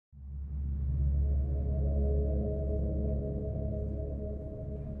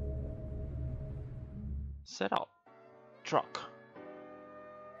Set up. Truck.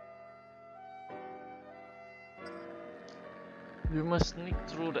 We must sneak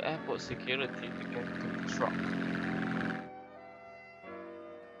through the airport security to get to the truck.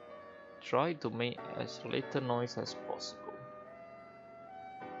 Try to make as little noise as possible.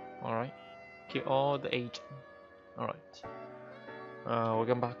 Alright. Kill all the agents. Alright.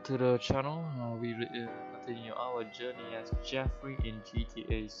 Welcome back to the channel. We continue our journey as Jefferey in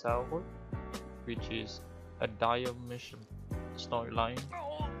GTA Southward, which is a DYOM mission storyline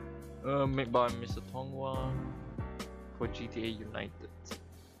made by Mr. Tongwa for GTA United.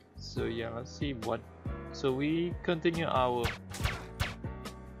 So yeah, let's see what. So we continue our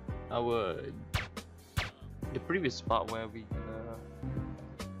the previous part where we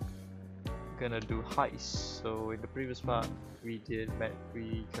gonna do heist. So in the previous part we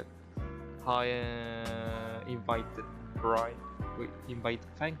got invited we invited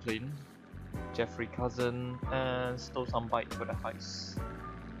Franklin, Jeffery cousin, and stole some bike for the heist.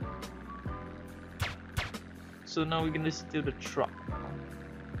 So now we're gonna steal the truck now.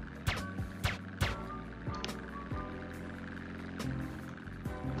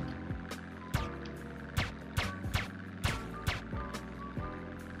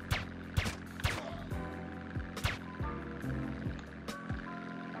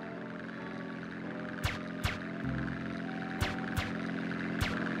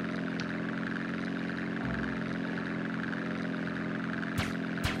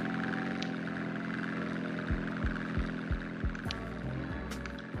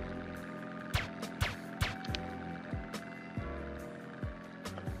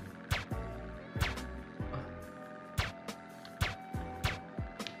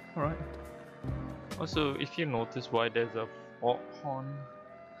 Alright. Also, if you notice why there's a foghorn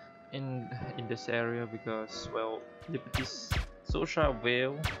in this area, because well, Liberty's Social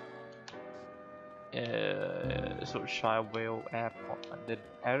Whale airport, the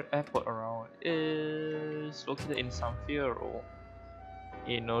airport around is located in San Fierro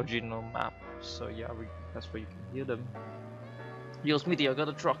in original map. So yeah, that's where you can hear them. Yo, Smithy, I got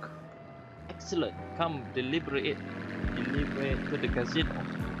a truck. Excellent. Come deliver it to the casino.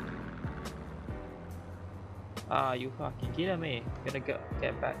 Ah, you fucking kidding me? Gonna get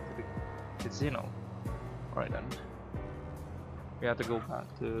back to the casino. Alright then. We have to go back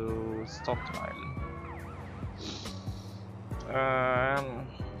to Stockton Island.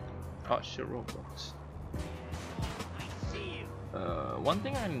 Oh shit, Roblox. One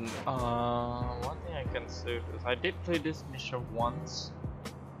thing I can say is I did play this mission once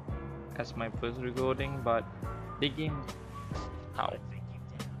as my first recording, but the game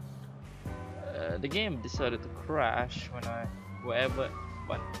the game decided to crash when wherever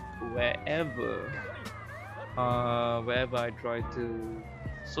I tried to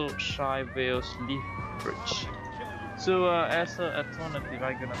Shy Vale's Leaf Bridge. So as an alternative,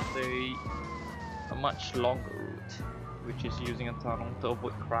 I'm gonna play a much longer route, which is using a tunnel to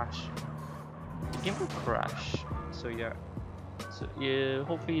avoid crash. The game will crash, so yeah. So yeah,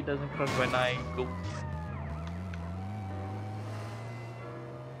 hopefully it doesn't crash when I go.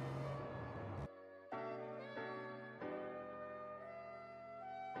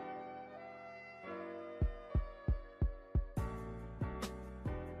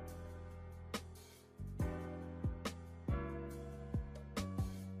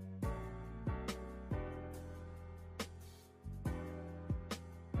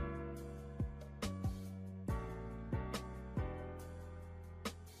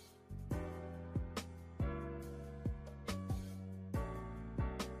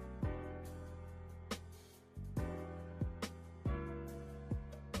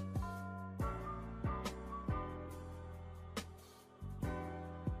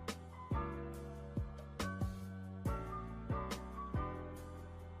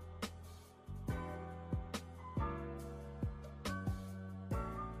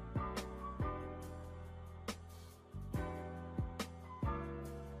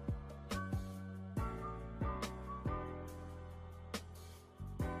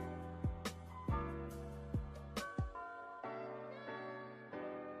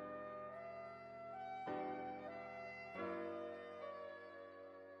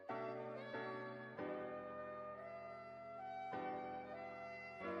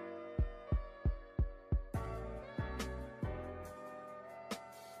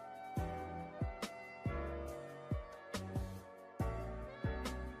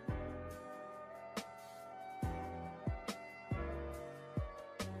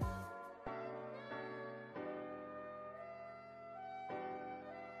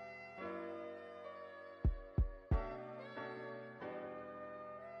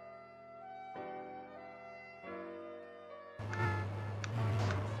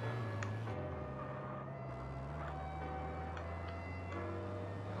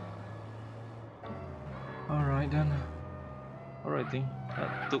 Alright then. Alrighty.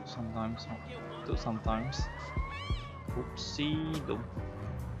 That took sometimes. Took sometimes. Oopsie doom.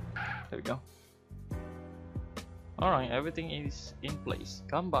 There we go. Alright, everything is in place.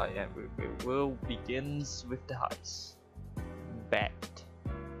 Come by and we will begins with the heist. Bet.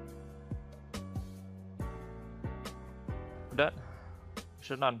 That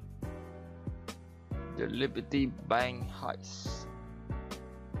should done. The Liberty Bank heist.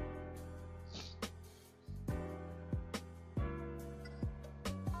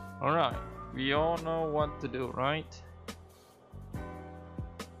 Alright, we all know what to do, right?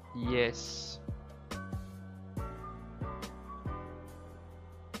 Yes.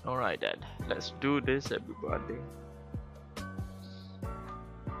 Alright then, let's do this everybody.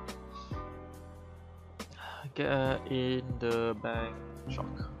 Get in the bank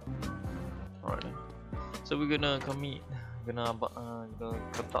truck. Alright then. So we're gonna conducting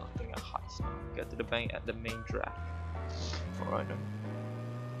a heist now. Get to the bank at the main draft. Alright then.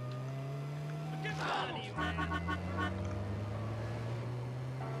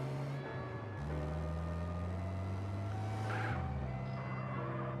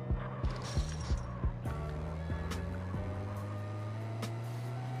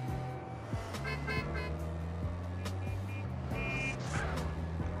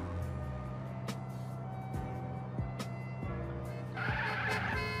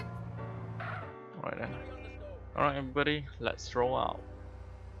 Alright everybody, let's roll out.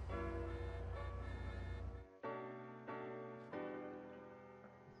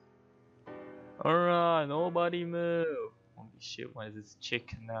 Alright, nobody move. Holy shit, what is this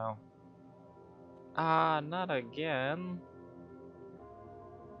chicken now? Ah, not again.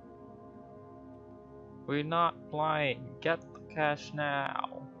 We're not playing. Get the cash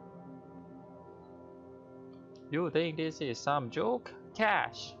now. You think this is some joke?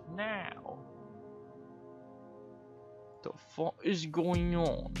 Cash now. The fuck is going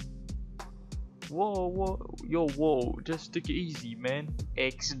on? Whoa, whoa, yo, whoa, just take it easy, man.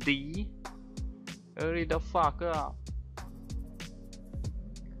 XD, hurry the fuck up.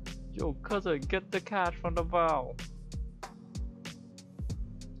 Yo, cousin, get the cash from the vault.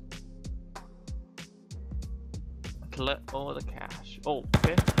 Collect all the cash. Oh,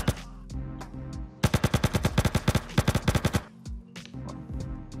 okay.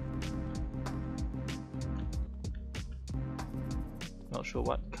 Not sure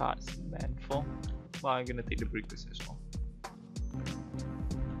what card is meant for, but I'm gonna take the briefcase as well.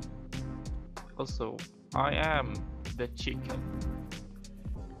 Also, I am the chicken.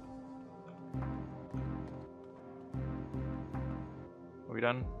 Are we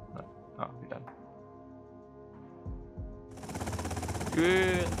done? No, we're done.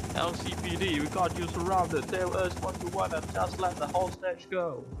 Good LCPD, we got you surrounded. Tell us what you want and just let the hostage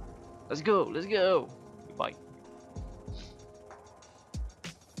go. Let's go, let's go. Goodbye.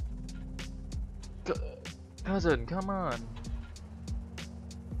 Cousin, come on.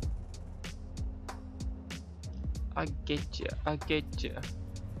 I get you, I get you.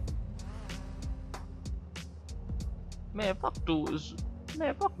 Man, fuck those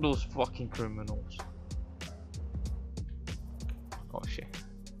fucking criminals. Oh shit.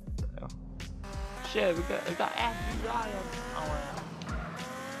 What the hell? Shit, we got FBI around.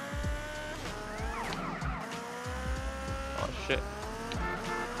 Oh shit.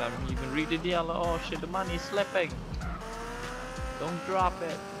 Time you can read the deal. Oh shit, the money's slipping. Don't drop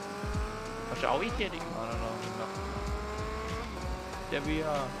it. Oh shit, are we kidding? I don't know. No. There we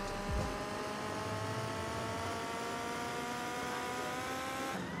are.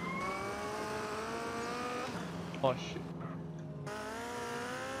 Oh shit.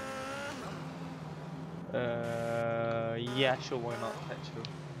 Yeah, sure, why not? Actually.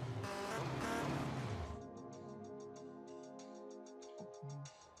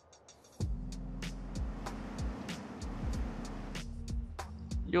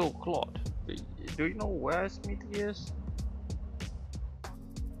 Yo, Claude, do you know where Smithy is?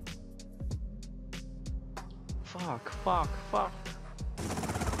 Fuck.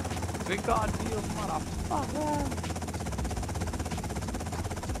 We got you, motherfucker.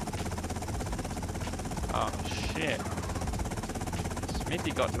 Oh shit.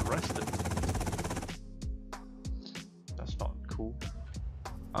 Smithy got arrested. That's not cool.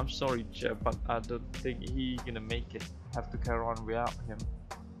 I'm sorry, Jeff, but I don't think he's gonna make it. Have to carry on without him.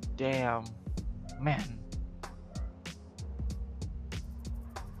 Damn, man.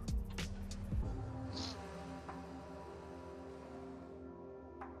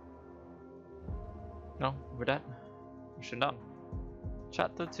 No, with that, we should done.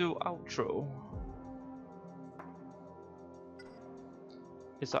 Chapter 2 outro.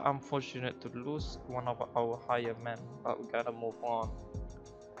 It's unfortunate to lose one of our higher men, but we gotta move on.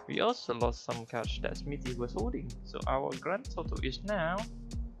 We also lost some cash that Smithy was holding, so our grand total is now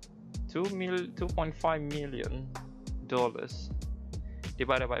 $2.5 million.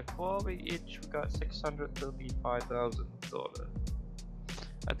 Divided by 4, we each got $635,000.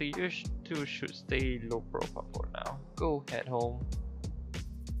 I think you two should stay low profile for now. Go head home.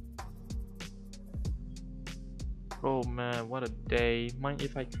 Bro, man, what a day. Mind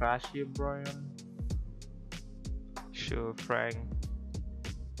if I crash here, Brian? Sure, Frank.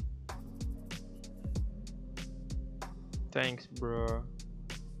 Thanks, bro.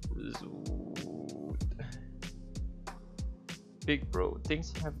 Big bro,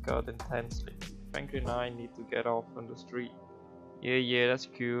 things have gotten tense lately. Frank and I need to get off on the street. Yeah, that's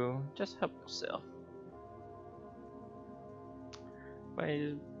cool. Just help yourself. But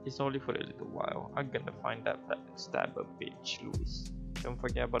it's only for a little while. I'm gonna find that stabber bitch, Louis. Don't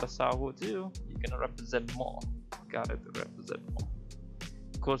forget about the Saho too. You're gonna represent more. Gotta represent more.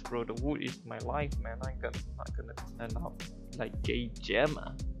 Of course, bro, the wood is my life, man. I'm not gonna stand up like J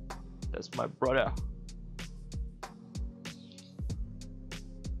Gemma. That's my brother.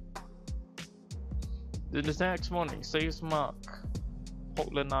 Then the next morning, says Mark,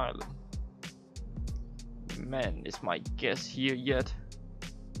 Portland Island. Man, is my guest here yet?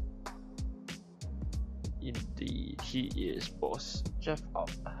 Indeed, he is, boss. Jeff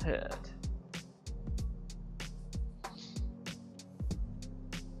up ahead.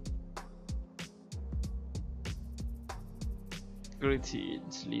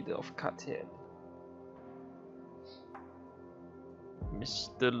 Greetings, leader of cartel.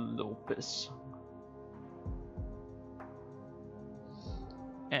 Mr. Lopez.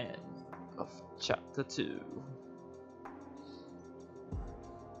 End of chapter 2.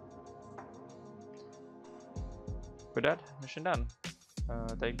 With that, mission done.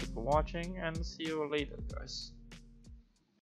 Thank you for watching and see you later, guys.